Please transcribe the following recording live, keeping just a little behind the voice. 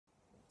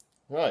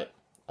Right,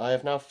 I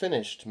have now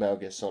finished Metal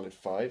Gear Solid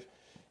 5,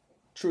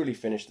 truly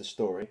finished the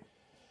story.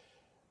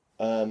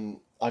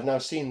 I've now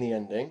seen the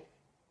ending,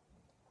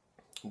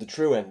 the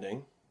true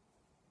ending,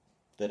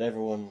 that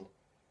everyone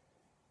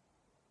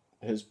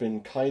has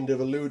been kind of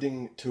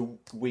alluding to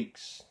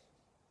weeks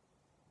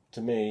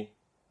to me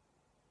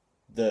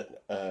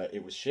that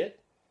it was shit,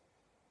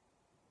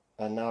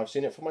 and now I've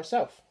seen it for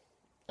myself.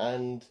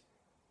 And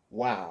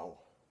wow,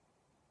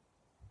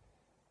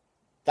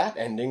 that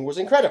ending was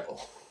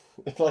incredible.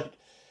 Like,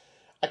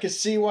 I could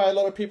see why a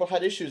lot of people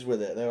had issues with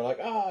it. They were like,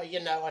 "Oh,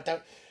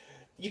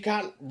 you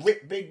can't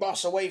rip Big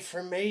Boss away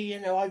from me.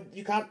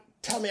 You can't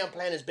tell me I'm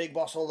playing as Big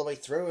Boss all the way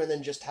through and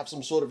then just have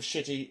some sort of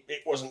shitty,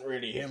 it wasn't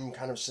really him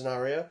kind of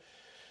scenario."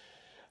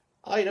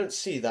 I don't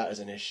see that as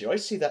an issue. I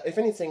see that, if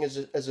anything, as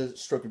a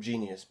stroke of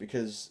genius,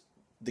 because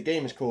the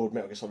game is called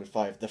Metal Gear Solid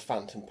 5 The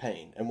Phantom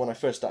Pain. And when I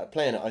first started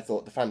playing it, I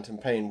thought the Phantom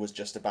Pain was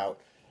just about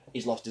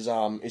he's lost his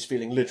arm, he's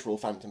feeling literal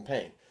phantom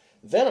pain.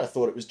 Then I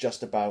thought it was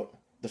just about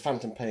the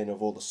phantom pain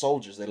of all the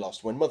soldiers they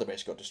lost when Mother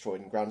Base got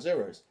destroyed in Ground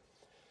Zeroes.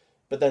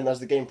 But then as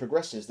the game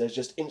progresses, there's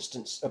just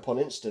instance upon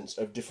instance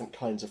of different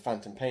kinds of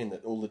phantom pain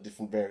that all the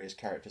different various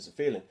characters are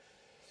feeling.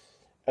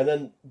 And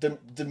then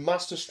the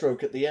master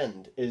stroke at the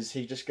end is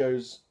he just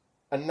goes,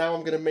 "And now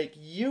I'm going to make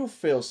you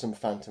feel some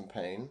phantom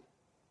pain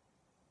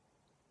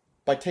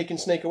by taking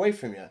Snake away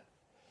from you."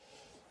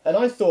 And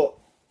I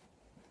thought,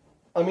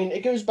 I mean,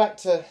 it goes back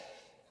to,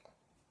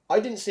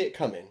 I didn't see it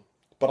coming,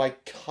 but I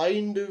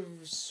kind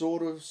of,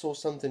 sort of saw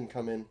something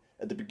coming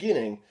at the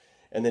beginning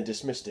and then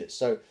dismissed it.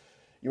 So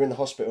you're in the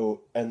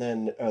hospital and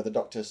then the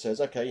doctor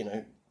says,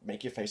 "Okay,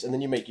 make your face," and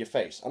then you make your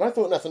face. And I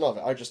thought nothing of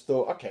it. I just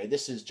thought, okay,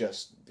 this is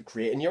just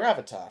creating your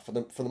avatar for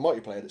the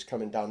multiplayer that's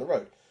coming down the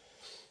road.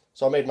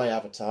 So I made my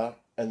avatar,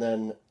 and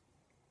then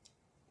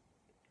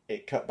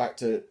it cut back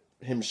to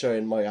him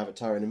showing my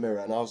avatar in a mirror,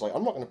 and I was like,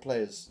 I'm not going to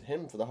play as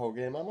him for the whole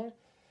game, am I?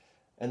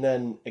 And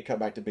then it cut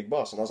back to Big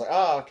Boss, and I was like,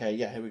 okay,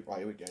 yeah, here we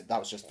go. That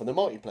was just for the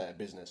multiplayer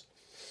business.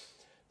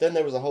 Then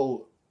there was a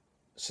whole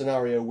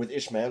scenario with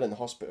Ishmael in the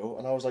hospital,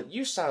 and I was like,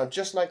 you sound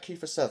just like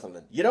Kiefer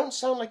Sutherland. You don't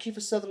sound like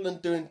Kiefer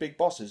Sutherland doing Big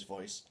Boss's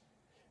voice,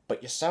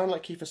 but you sound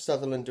like Kiefer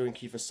Sutherland doing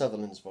Kiefer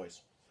Sutherland's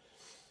voice.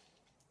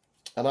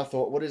 And I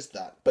thought, what is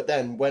that? But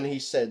then when he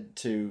said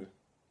to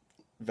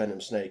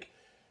Venom Snake,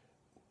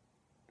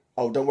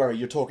 "Oh, don't worry,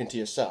 you're talking to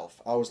yourself,"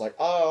 I was like,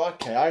 oh,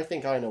 okay, I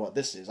think I know what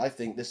this is. I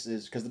think this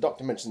is, because the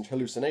doctor mentioned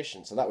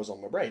hallucination, so that was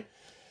on my brain.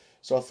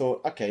 So I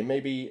thought, okay,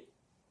 maybe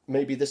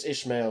this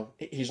Ishmael,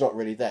 he's not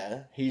really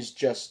there. He's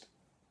just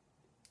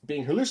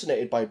being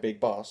hallucinated by Big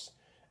Boss,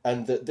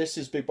 and that this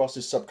is Big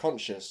Boss's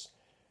subconscious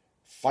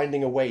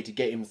finding a way to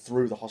get him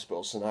through the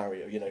hospital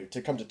scenario,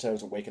 to come to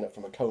terms with waking up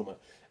from a coma.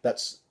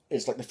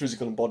 It's like the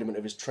physical embodiment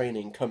of his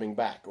training coming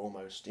back,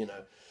 almost,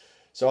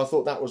 So I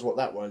thought that was what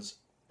that was.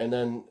 And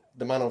then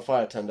the Man on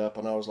Fire turned up,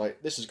 and I was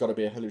like, this has got to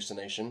be a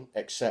hallucination,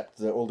 except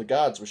that all the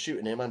guards were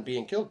shooting him and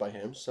being killed by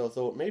him, so I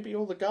thought maybe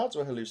all the guards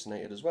were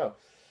hallucinated as well.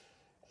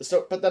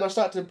 So, but then I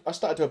started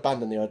to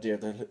abandon the idea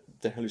of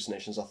the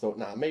hallucinations. I thought,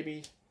 nah,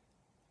 maybe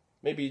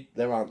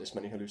there aren't this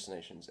many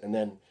hallucinations. And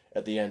then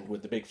at the end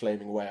with the big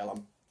flaming whale,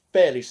 I'm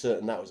fairly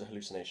certain that was a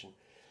hallucination.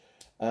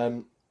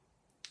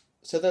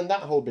 So then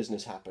that whole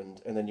business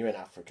happened, and then you're in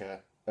Africa,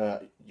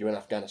 you're in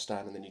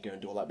Afghanistan, and then you go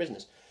and do all that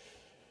business.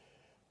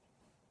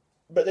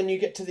 But then you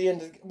get to the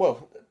end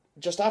of,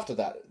 just after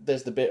that,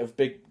 there's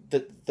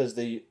there's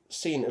the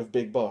scene of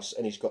Big Boss,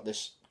 and he's got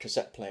this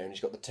cassette player, and he's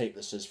got the tape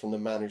that says "From the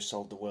Man Who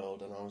Sold the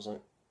World," and I was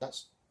like,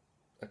 that's,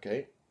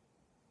 okay.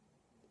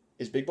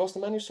 Is Big Boss the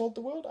man who sold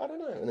the world? I don't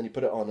know. And then he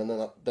put it on, and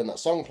then that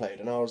song played,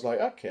 and I was like,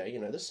 okay,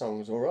 this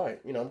song's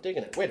alright. I'm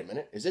digging it. Wait a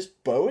minute, is this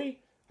Bowie?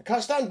 I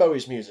can't stand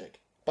Bowie's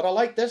music, but I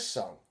like this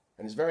song,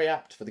 and it's very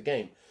apt for the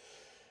game.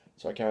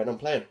 So I carried on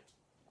playing.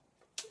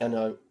 And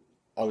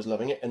I was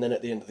loving it, and then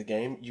at the end of the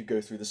game, you go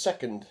through the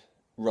second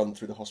run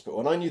through the hospital,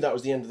 and I knew that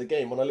was the end of the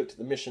game. When I looked at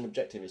the mission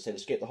objective, it said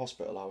escape the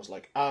hospital. I was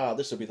like,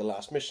 this will be the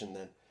last mission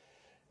then.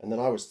 And then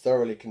I was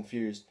thoroughly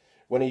confused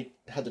when he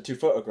had the two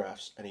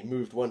photographs, and he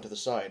moved one to the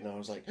side, and I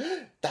was like,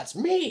 that's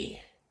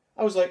me!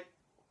 I was like,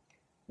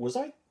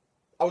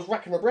 I was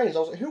racking my brains. I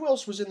was like, who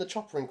else was in the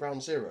chopper in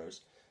Ground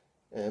Zeroes?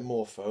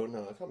 Morpho.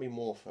 No, it can't be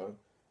Morpho.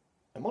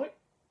 Am I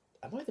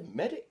the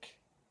medic?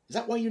 Is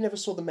that why you never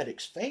saw the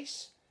medic's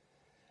face?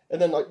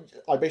 And then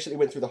I basically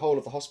went through the whole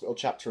of the hospital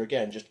chapter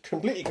again, just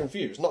completely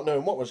confused, not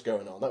knowing what was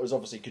going on. That was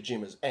obviously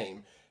Kojima's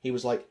aim. He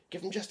was like,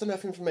 give them just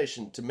enough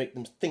information to make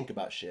them think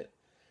about shit,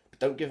 but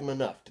don't give them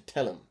enough to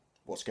tell them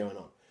what's going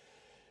on.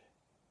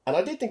 And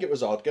I did think it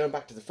was odd, going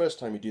back to the first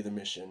time you do the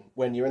mission,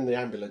 when you're in the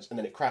ambulance and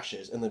then it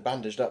crashes and the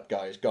bandaged up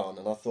guy is gone,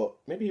 and I thought,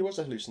 maybe he was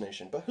a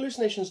hallucination. But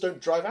hallucinations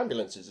don't drive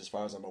ambulances as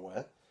far as I'm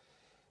aware.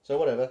 So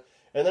whatever.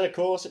 And then of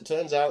course it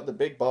turns out the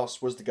Big Boss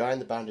was the guy in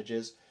the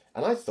bandages,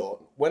 and I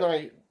thought, when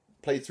I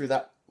played through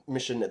that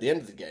mission at the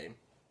end of the game,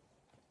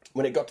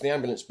 when it got to the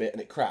ambulance bit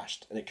and it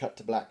crashed and it cut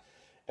to black,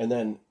 and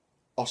then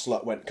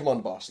Ocelot went, "Come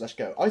on, boss, let's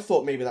go." I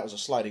thought maybe that was a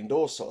sliding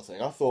door sort of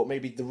thing. I thought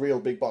maybe the real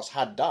Big Boss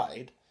had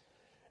died,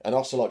 and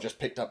Ocelot just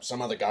picked up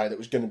some other guy that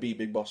was going to be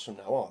Big Boss from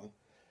now on.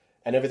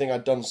 And everything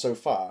I'd done so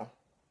far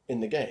in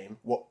the game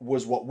what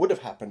would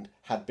have happened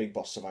had Big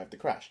Boss survived the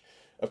crash.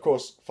 Of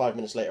course, 5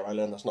 minutes later I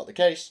learned that's not the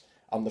case.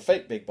 I'm the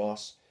fake Big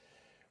Boss,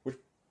 which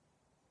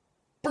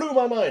blew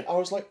my mind. I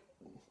was like,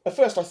 at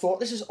first I thought,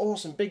 this is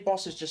awesome. Big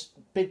Boss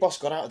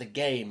got out of the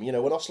game. You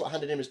know, when Ocelot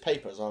handed him his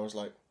papers, I was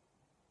like,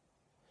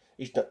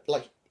 he's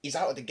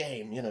out of the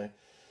game, you know.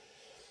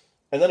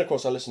 And then, of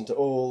course, I listened to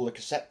all the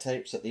cassette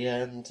tapes at the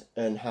end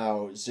and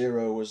how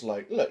Zero was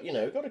like, look, you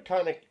know, got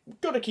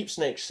to keep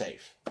Snake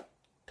safe.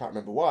 Can't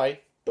remember why,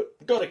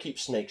 but got to keep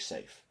Snake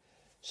safe.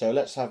 So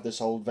let's have this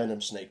old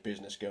Venom Snake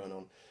business going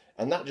on.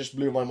 And that just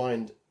blew my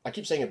mind. I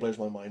keep saying it blows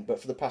my mind,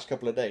 but for the past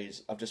couple of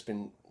days, I've just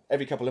been,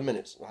 every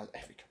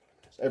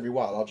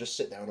while, I'll just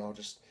sit there and I'll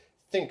just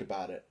think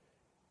about it.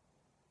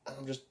 And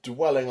I'm just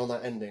dwelling on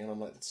that ending, and I'm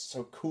like, that's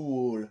so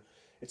cool.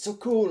 It's so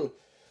cool.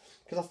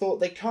 Because I thought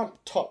they can't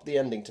top the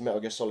ending to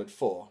Metal Gear Solid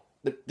 4.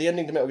 The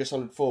ending to Metal Gear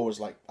Solid 4 was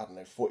like, I don't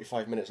know,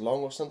 45 minutes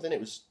long or something. It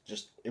was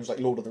like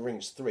Lord of the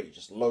Rings 3.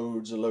 Just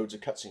loads of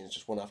cutscenes,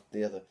 just one after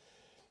the other.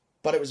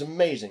 But it was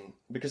amazing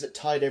because it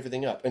tied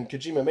everything up. And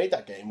Kojima made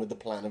that game with the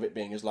plan of it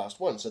being his last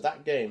one. So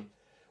that game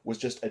was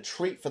just a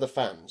treat for the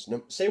fans.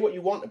 Now, say what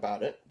you want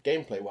about it,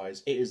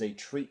 gameplay-wise, it is a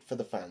treat for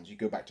the fans. You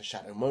go back to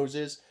Shadow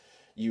Moses,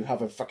 you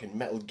have a fucking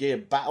Metal Gear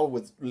battle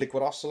with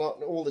Liquid Ocelot,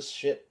 and all this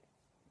shit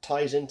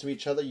ties into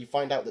each other. You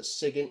find out that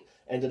Sigint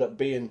ended up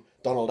being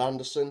Donald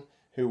Anderson,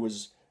 who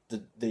was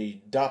the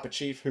DARPA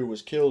chief who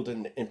was killed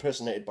and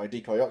impersonated by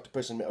Decoy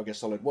Octopus in Metal Gear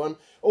Solid 1.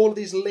 All of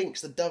these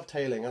links, the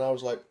dovetailing, and I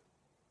was like,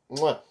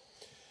 mwah.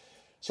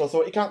 So I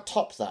thought, he can't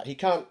top that. He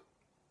can't,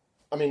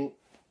 I mean,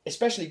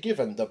 especially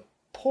given the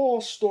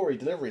poor story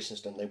delivery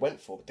system they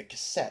went for with the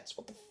cassettes.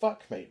 What the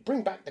fuck, mate?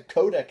 Bring back the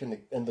codec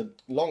and the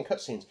long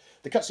cutscenes.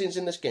 The cutscenes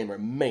in this game are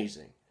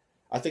amazing.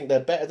 I think they're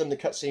better than the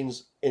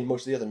cutscenes in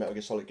most of the other Metal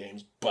Gear Solid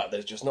games, but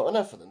there's just not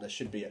enough of them. There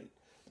should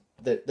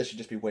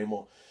just be way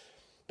more.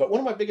 But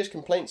one of my biggest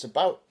complaints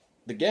about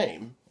the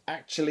game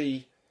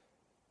actually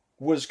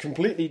was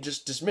completely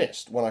just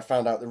dismissed when I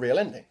found out the real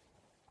ending.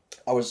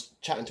 I was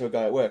chatting to a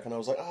guy at work, and I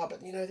was like,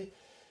 but you know,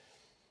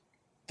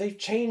 they've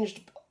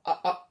changed.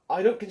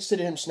 I don't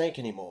consider him Snake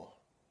anymore.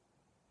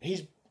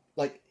 He's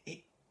like,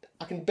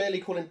 I can barely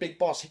call him Big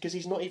Boss because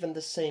he's not even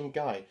the same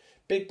guy.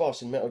 Big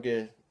Boss in Metal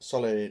Gear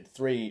Solid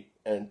 3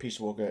 and Peace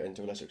Walker, and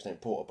to a lesser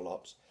extent Portable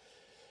Ops,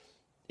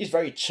 he's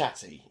very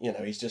chatty. You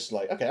know, he's just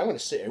like, okay, I'm going to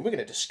sit here and we're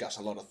going to discuss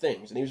a lot of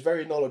things. And he was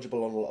very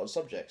knowledgeable on a lot of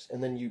subjects.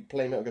 And then you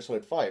play Metal Gear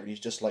Solid 5 and he's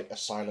just like a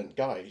silent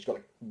guy. He's got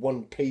like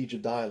 1 page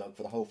of dialogue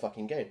for the whole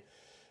fucking game.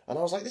 And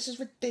I was like, this is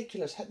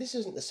ridiculous. This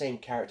isn't the same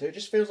character. It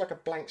just feels like a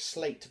blank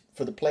slate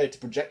for the player to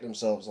project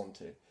themselves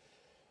onto.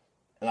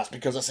 And that's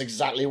because that's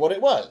exactly what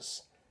it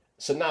was.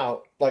 So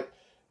now, like,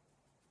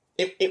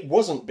 it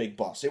wasn't Big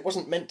Boss. It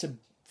wasn't meant to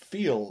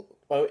feel...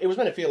 Well, it was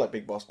meant to feel like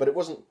Big Boss, but it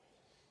wasn't...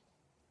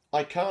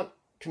 I can't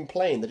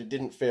complain that it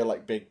didn't feel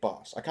like Big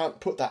Boss. I can't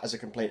put that as a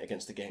complaint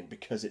against the game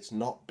because it's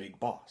not Big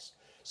Boss.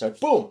 So,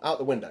 boom, out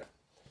the window.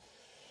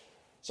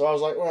 So I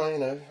was like, well, you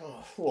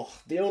know,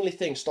 the only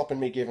thing stopping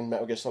me giving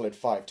Metal Gear Solid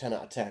 5 10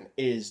 out of 10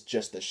 is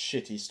just the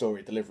shitty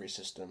story delivery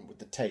system with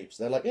the tapes.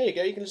 They're like, here you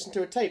go, you can listen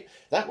to a tape.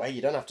 That way you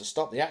don't have to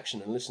stop the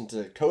action and listen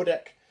to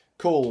codec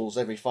calls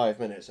every 5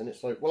 minutes. And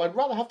it's like, well, I'd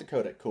rather have the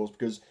codec calls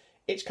because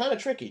it's kind of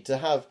tricky to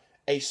have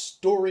a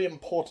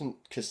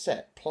story-important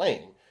cassette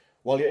playing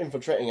while you're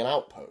infiltrating an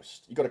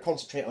outpost. You've got to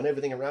concentrate on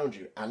everything around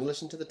you and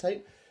listen to the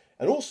tape.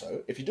 And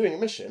also, if you're doing a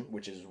mission,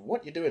 which is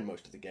what you're doing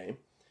most of the game,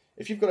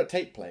 if you've got a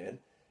tape playing,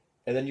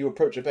 and then you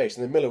approach a base,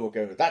 and the Miller will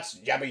go, that's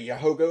Yabba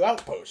Yahogo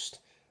Outpost.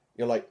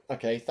 You're like,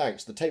 okay,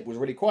 thanks. The tape was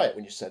really quiet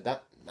when you said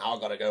that. Now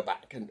I've got to go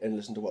back and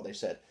listen to what they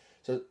said.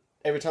 So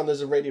every time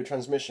there's a radio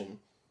transmission,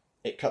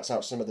 it cuts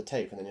out some of the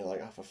tape, and then you're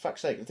like, oh, for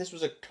fuck's sake. If this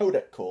was a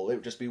codec call, it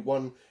would just be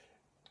one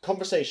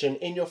conversation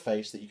in your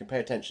face that you can pay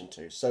attention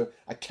to. So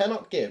I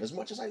cannot give, as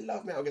much as I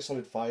love Metal Gear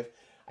Solid 5,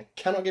 I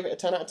cannot give it a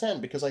 10 out of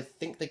 10 because I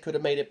think they could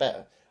have made it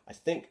better. I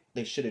think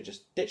they should have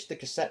just ditched the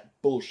cassette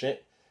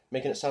bullshit,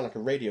 making it sound like a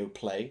radio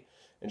play,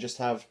 and just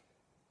have,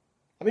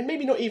 I mean,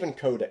 maybe not even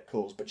codec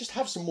calls, but just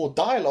have some more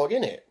dialogue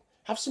in it.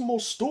 Have some more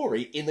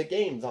story in the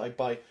game that I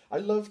buy. I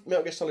love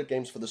Metal Gear Solid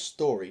games for the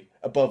story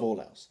above all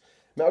else.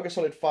 Metal Gear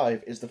Solid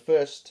 5 is the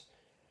first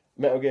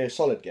Metal Gear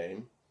Solid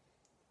game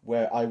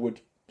where I would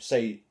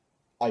say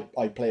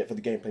I play it for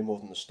the gameplay more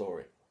than the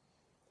story.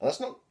 And that's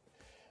not...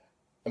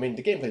 I mean,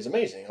 the gameplay is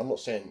amazing. I'm not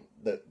saying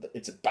that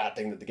it's a bad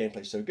thing that the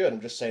gameplay is so good.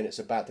 I'm just saying it's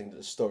a bad thing that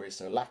the story is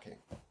so lacking.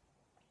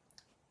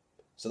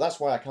 So that's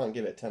why I can't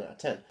give it a 10 out of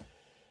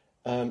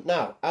 10.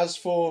 Now, as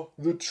for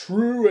the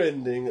true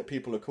ending that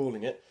people are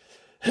calling it,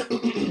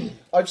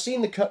 I've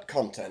seen the cut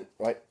content,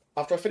 right?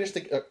 After I finished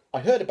I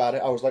heard about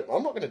it, I was like,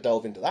 I'm not going to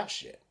delve into that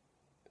shit.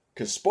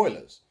 Because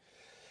spoilers.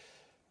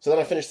 So then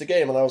I finished the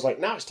game and I was like,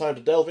 now it's time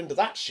to delve into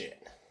that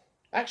shit.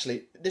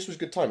 Actually, this was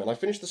good timing. I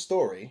finished the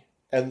story,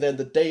 and then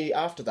the day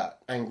after that,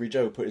 Angry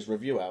Joe put his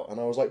review out, and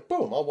I was like,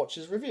 boom, I'll watch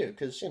his review.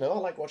 Because, you know, I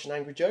like watching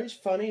Angry Joe. He's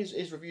funny,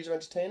 his reviews are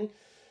entertaining.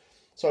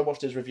 So I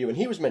watched his review, and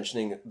he was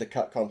mentioning the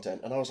cut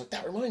content, and I was like,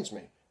 that reminds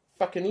me.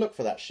 Fucking look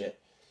for that shit.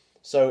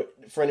 So,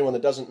 for anyone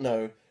that doesn't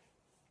know,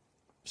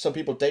 some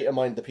people data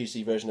mined the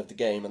PC version of the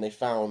game, and they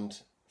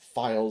found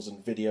files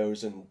and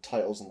videos and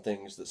titles and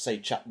things that say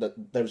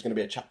that there was going to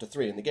be a chapter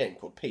 3 in the game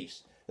called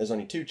Peace. There's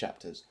only 2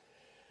 chapters.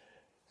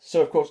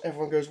 So, of course,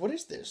 everyone goes, what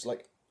is this?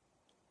 Like,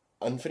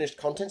 unfinished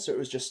content, so it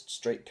was just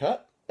straight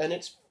cut? And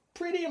it's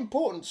pretty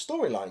important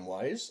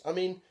storyline-wise. I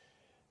mean,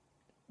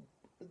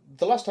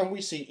 the last time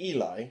we see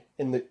Eli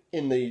in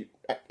the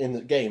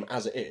game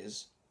as it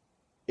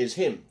is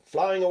him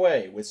flying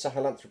away with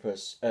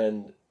Sahelanthropus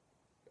and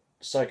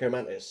Psycho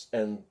Mantis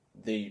and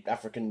the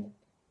African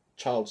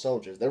child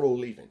soldiers. They're all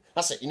leaving.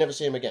 That's it. You never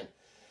see him again.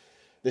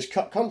 This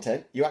cut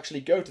content, you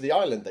actually go to the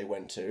island they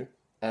went to,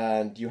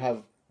 and you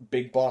have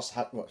Big Boss,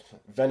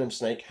 Venom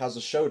Snake has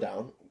a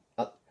showdown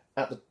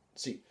at the...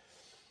 See,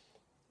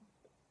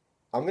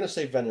 I'm going to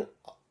say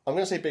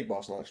Big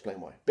Boss, and I'll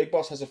explain why. Big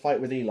Boss has a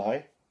fight with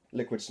Eli,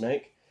 Liquid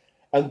Snake,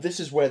 and this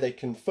is where they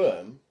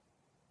confirm...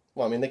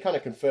 Well, I mean, they kind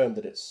of confirm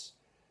that it's...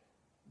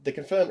 They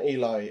confirm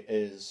Eli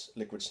is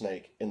Liquid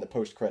Snake in the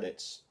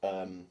post-credits,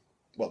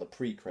 the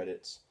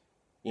pre-credits,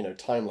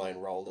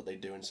 timeline roll that they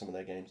do in some of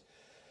their games.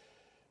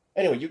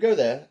 Anyway, you go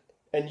there,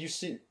 and you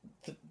see...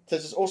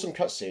 There's this awesome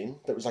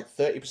cutscene that was like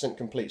 30%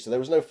 complete, so there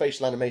was no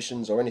facial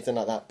animations or anything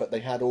like that, but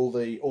they had all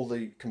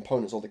the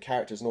components, all the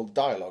characters, and all the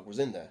dialogue was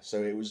in there,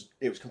 so it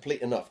was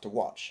complete enough to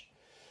watch.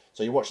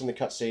 So you're watching the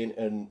cutscene,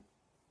 and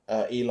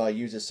Eli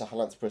uses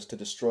Sahelanthropus to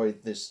destroy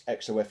this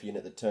XOF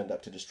unit that turned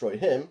up to destroy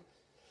him,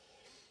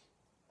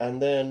 and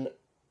then,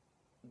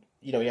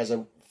 he has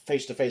a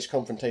face-to-face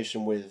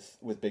confrontation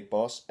with Big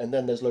Boss, and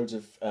then there's loads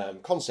of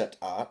concept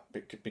art,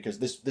 because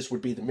this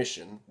would be the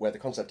mission where the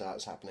concept art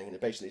is happening, and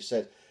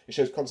it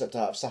shows concept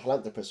art of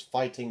Sahelanthropus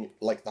fighting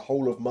like the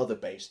whole of Mother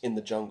Base in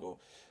the jungle.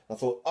 I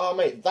thought, oh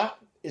mate, that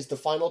is the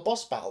final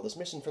boss battle that's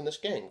missing from this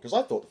game, because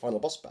I thought the final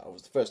boss battle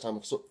was the first time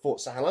I fought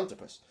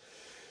Sahelanthropus,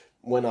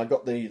 when I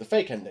got the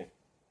fake ending.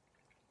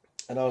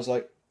 And I was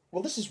like,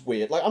 well, this is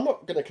weird. Like, I'm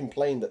not going to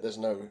complain that there's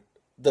no...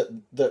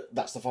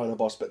 that's the final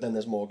boss, but then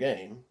there's more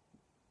game.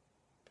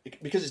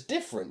 Because it's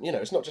different,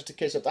 it's not just a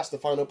case of that's the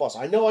final boss.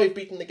 I know I've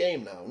beaten the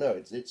game now. No,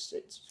 it's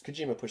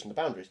Kojima pushing the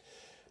boundaries.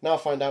 Now I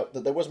find out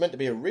that there was meant to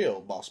be a real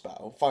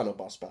final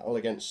boss battle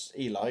against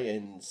Eli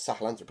in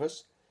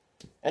Sahelanthropus,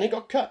 and it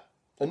got cut.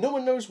 And no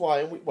one knows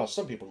why, and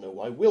some people know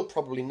why, we'll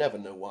probably never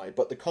know why,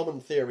 but the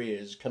common theory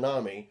is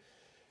Konami,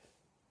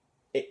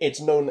 it's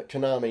known that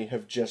Konami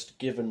have just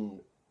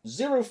given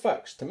zero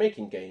fucks to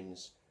making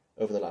games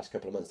over the last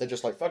couple of months. They're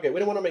just like, fuck it, we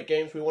don't want to make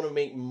games, we want to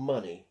make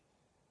money.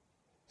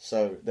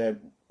 So they're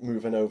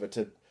moving over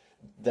to...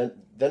 They're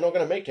not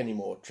going to make any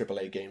more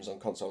AAA games on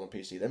console and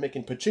PC. They're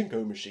making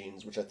pachinko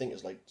machines, which I think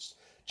is like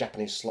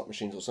Japanese slot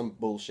machines or some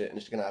bullshit, and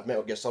it's going to have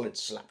Metal Gear Solid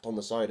slapped on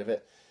the side of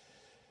it,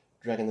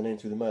 dragging the name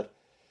through the mud.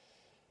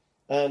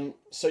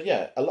 So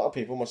yeah, a lot of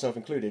people, myself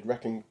included,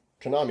 reckon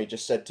Konami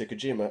just said to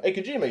Kojima, hey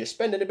Kojima, you're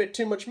spending a bit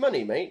too much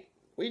money, mate.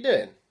 What are you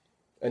doing?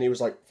 And he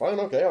was like, fine,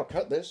 okay, I'll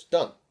cut this,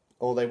 done.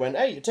 Or they went,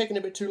 hey, you're taking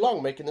a bit too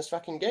long making this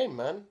fucking game,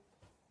 man.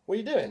 What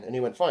are you doing? And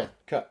he went, fine,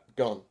 cut,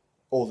 gone.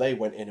 Or they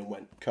went in and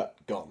went, cut,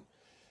 gone.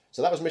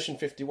 So that was Mission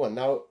 51.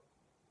 Now,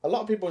 a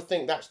lot of people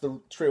think that's the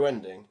true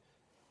ending.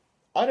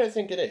 I don't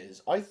think it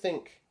is. I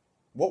think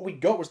what we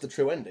got was the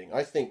true ending.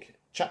 I think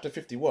Chapter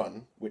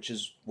 51, which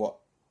is what...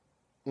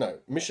 No,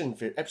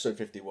 Episode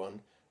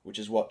 51, which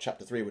is what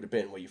Chapter 3 would have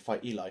been, where you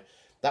fight Eli.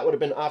 That would have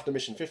been after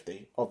Mission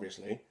 50,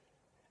 obviously.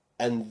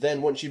 And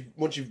then once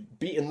you've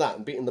beaten that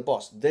and beaten the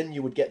boss, then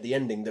you would get the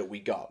ending that we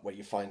got, where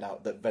you find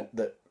out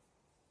that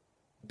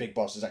Big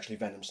Boss is actually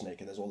Venom Snake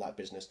and there's all that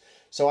business.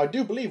 So I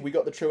do believe we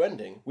got the true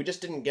ending. We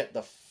just didn't get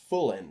the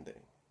full ending.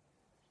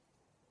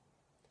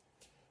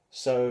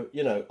 So,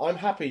 I'm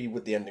happy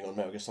with the ending on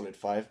Metal Gear Solid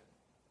 5.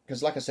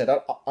 Because like I said,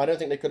 I don't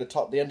think they could have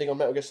topped the ending on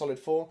Metal Gear Solid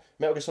 4.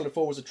 Metal Gear Solid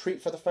 4 was a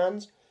treat for the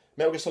fans.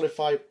 Metal Gear Solid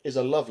 5 is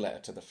a love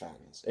letter to the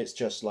fans. It's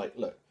just like,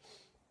 look,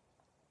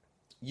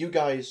 you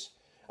guys...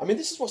 I mean,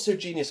 this is what's so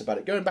genius about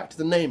it. Going back to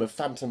the name of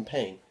Phantom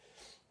Pain.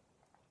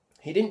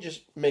 He didn't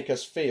just make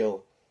us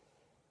feel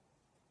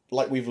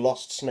like we've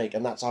lost Snake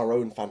and that's our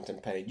own Phantom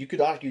Pain. You could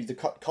argue the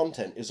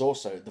content is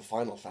also the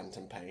final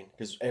Phantom Pain,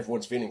 because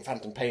everyone's feeling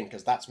Phantom Pain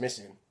because that's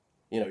missing.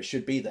 It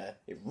should be there.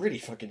 It really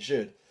fucking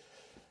should.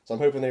 So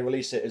I'm hoping they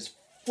release it as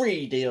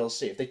free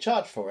DLC. If they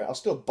charge for it, I'll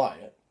still buy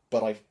it,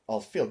 but I'll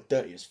feel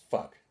dirty as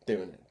fuck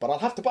doing it. But I'll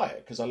have to buy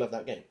it because I love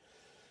that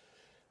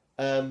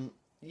game.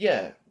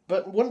 Yeah,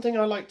 but one thing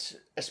I liked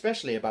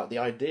especially about the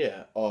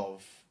idea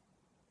of...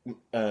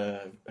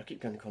 I keep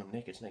going to call him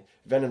Naked Snake.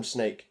 Venom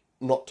Snake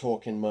not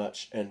talking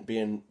much and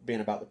being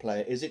about the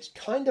player is it's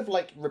kind of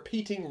like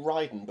repeating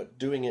Raiden but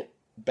doing it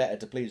better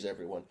to please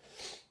everyone.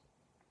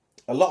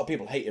 A lot of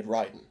people hated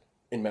Raiden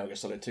in Metal Gear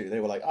Solid 2. They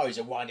were like, oh, he's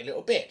a whiny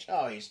little bitch.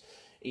 Oh,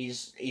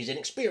 he's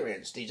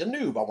inexperienced. He's a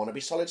noob. I want to be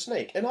Solid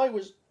Snake. And I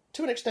was,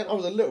 to an extent, I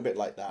was a little bit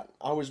like that.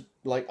 I was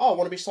like, oh, I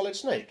want to be Solid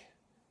Snake.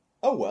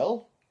 Oh,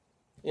 well.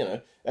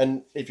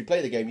 And if you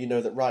play the game, you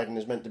know that Raiden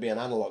is meant to be an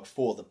analog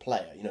for the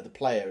player. The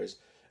player is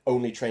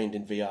only trained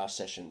in VR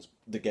sessions,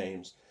 the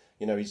games.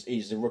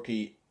 He's a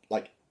rookie,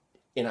 like,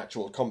 in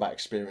actual combat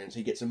experience.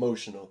 He gets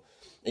emotional.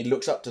 He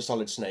looks up to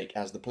Solid Snake,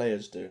 as the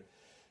players do.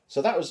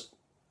 So that was,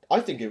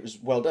 I think it was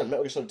well done.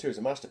 Metal Gear Solid 2 is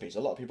a masterpiece.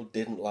 A lot of people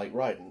didn't like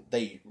Raiden.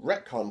 They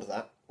retconned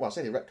that. Well, I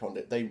say they retconned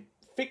it. They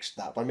fixed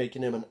that by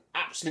making him an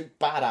absolute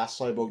badass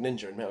cyborg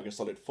ninja in Metal Gear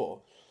Solid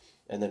 4,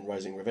 and then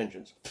Rising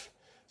Revengeance.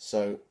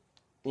 So,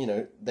 you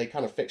know, they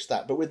kind of fixed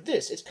that. But with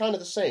this, it's kind of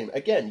the same.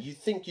 Again, you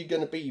think you're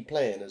going to be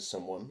playing as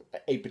someone,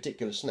 a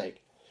particular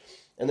Snake,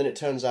 and then it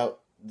turns out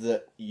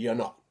that you're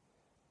not.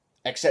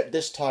 Except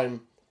this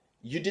time,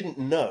 you didn't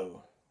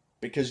know,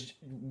 because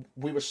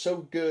we were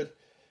so good.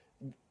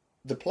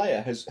 The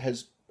player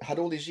has had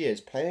all these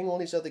years playing all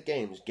these other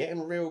games,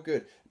 getting real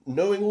good,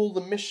 knowing all the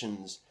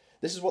missions.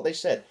 This is what they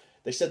said.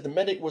 They said the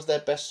medic was their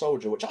best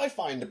soldier, which I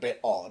find a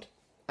bit odd.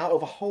 Out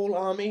of a whole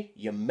army,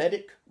 your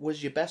medic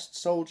was your best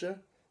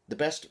soldier, the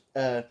best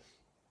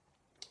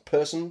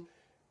person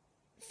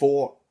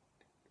for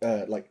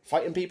like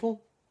fighting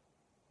people.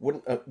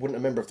 Wouldn't a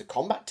member of the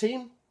combat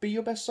team be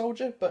your best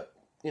soldier? But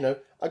you know,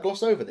 I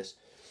gloss over this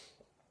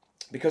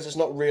because it's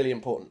not really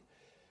important.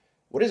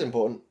 What is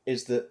important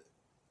is that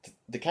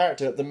the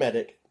character, the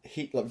medic,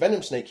 like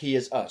Venom Snake, he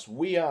is us.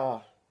 We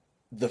are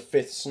the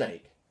fifth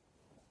Snake.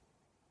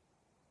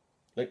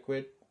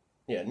 Liquid,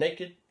 yeah,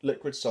 naked,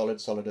 liquid, solid,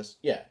 solidus,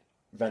 yeah,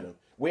 Venom.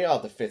 We are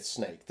the fifth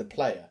Snake, the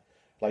player.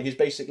 Like, he's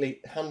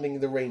basically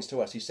handing the reins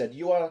to us. He said,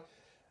 you are,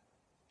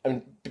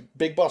 and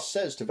Big Boss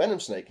says to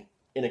Venom Snake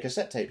in a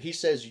cassette tape, he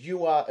says,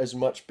 you are as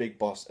much Big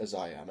Boss as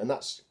I am. And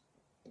that's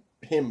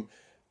him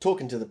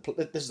talking to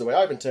this is the way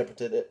I've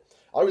interpreted it.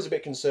 I was a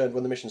bit concerned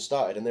when the mission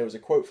started, and there was a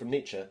quote from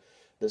Nietzsche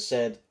that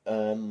said,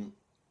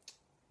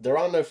 there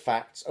are no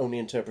facts, only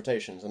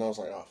interpretations. And I was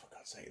like, oh, for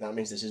God's sake, that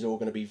means this is all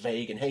going to be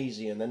vague and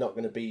hazy, and they're not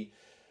going to be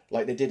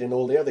like they did in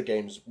all the other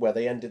games where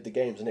they ended the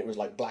games and it was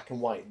like black and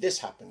white. This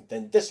happened,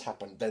 then this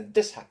happened, then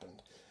this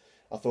happened.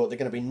 I thought they're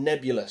going to be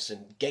nebulous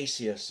and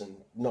gaseous and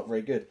not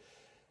very good.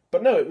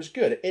 But no, it was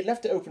good. It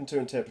left it open to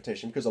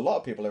interpretation because a lot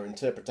of people are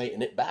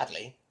interpreting it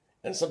badly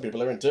and some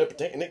people are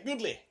interpreting it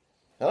goodly.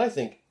 And I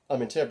think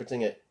I'm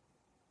interpreting it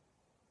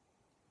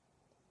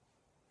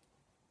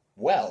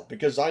well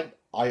because I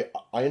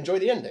enjoy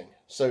the ending.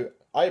 So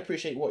I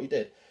appreciate what he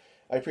did.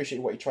 I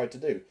appreciate what he tried to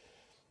do.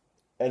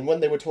 And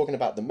when they were talking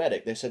about the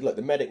medic, they said, look,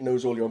 the medic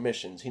knows all your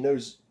missions. He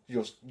knows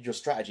your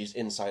strategies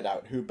inside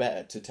out. Who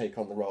better to take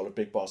on the role of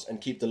Big Boss and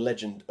keep the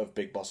legend of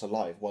Big Boss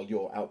alive while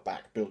you're out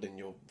back building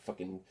your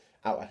fucking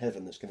outer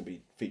heaven that's going to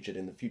be featured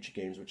in the future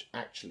games, which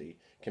actually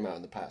came out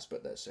in the past,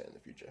 but they're set in the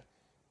future,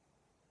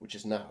 which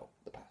is now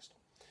the past.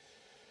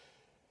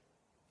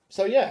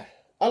 So yeah,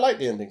 I like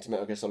the ending to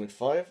Metal Gear Solid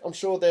 5. I'm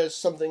sure there's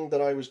something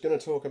that I was going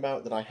to talk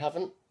about that I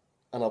haven't,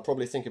 and I'll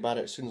probably think about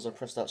it as soon as I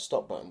press that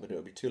stop button, but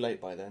it'll be too late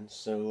by then.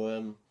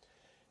 So,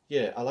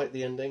 yeah, I like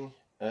the ending.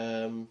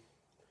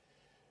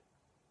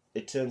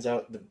 It turns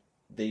out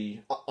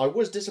I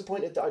was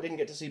disappointed that I didn't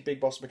get to see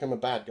Big Boss become a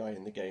bad guy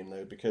in the game,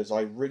 though, because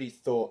I really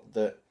thought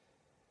that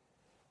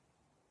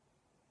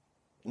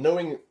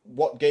knowing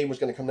what game was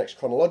going to come next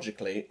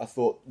chronologically, I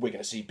thought we're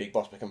going to see Big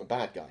Boss become a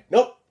bad guy.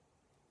 Nope!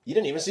 You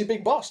didn't even see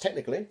Big Boss,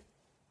 technically.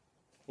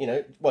 You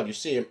know, well, you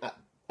see him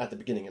at the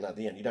beginning and at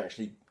the end.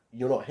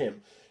 You're not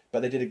him.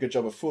 But they did a good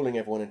job of fooling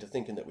everyone into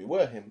thinking that we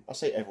were him. I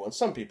say everyone.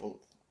 Some people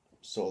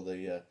saw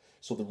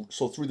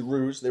through the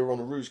ruse. They were on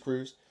a ruse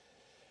cruise.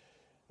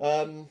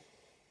 But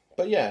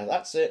yeah,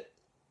 that's it.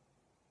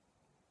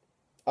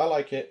 I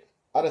like it.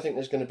 I don't think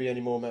there's going to be any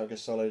more Metal Gear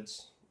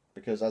Solids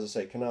because, as I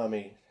say,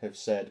 Konami have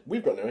said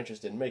we've got no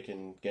interest in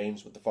making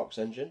games with the Fox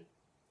engine.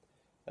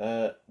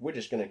 We're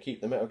just going to keep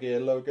the Metal Gear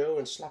logo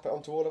and slap it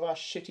onto all of our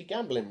shitty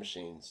gambling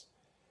machines.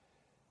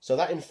 So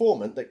that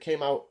informant that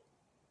came out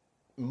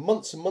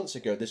months and months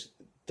ago,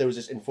 there was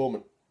this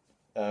informant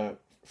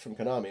from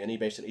Konami, and he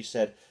basically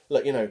said,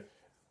 look, you know,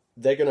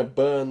 they're going to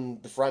burn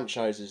the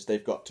franchises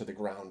they've got to the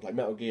ground, like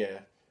Metal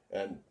Gear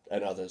and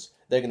others.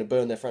 They're going to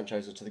burn their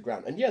franchises to the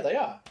ground. And yeah, they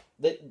are.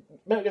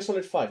 Metal Gear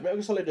Solid 5. Metal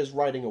Gear Solid is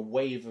riding a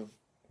wave of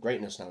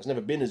greatness now. It's never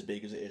been as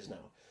big as it is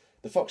now.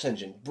 The Fox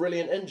engine,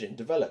 brilliant engine,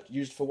 developed,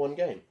 used for one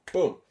game.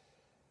 Boom.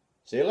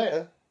 See you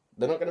later.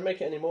 They're not going to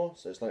make it anymore.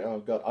 So it's like, oh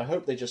God, I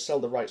hope they just sell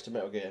the rights to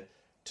Metal Gear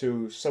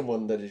to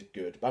someone that is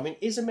good. But I mean,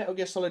 is a Metal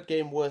Gear Solid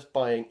game worth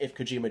buying if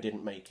Kojima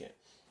didn't make it?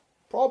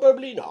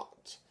 Probably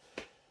not.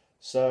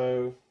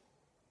 So,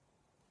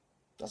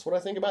 that's what I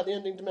think about the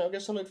ending to Metal Gear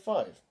Solid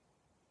 5.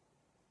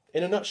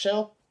 In a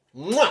nutshell,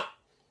 mwah!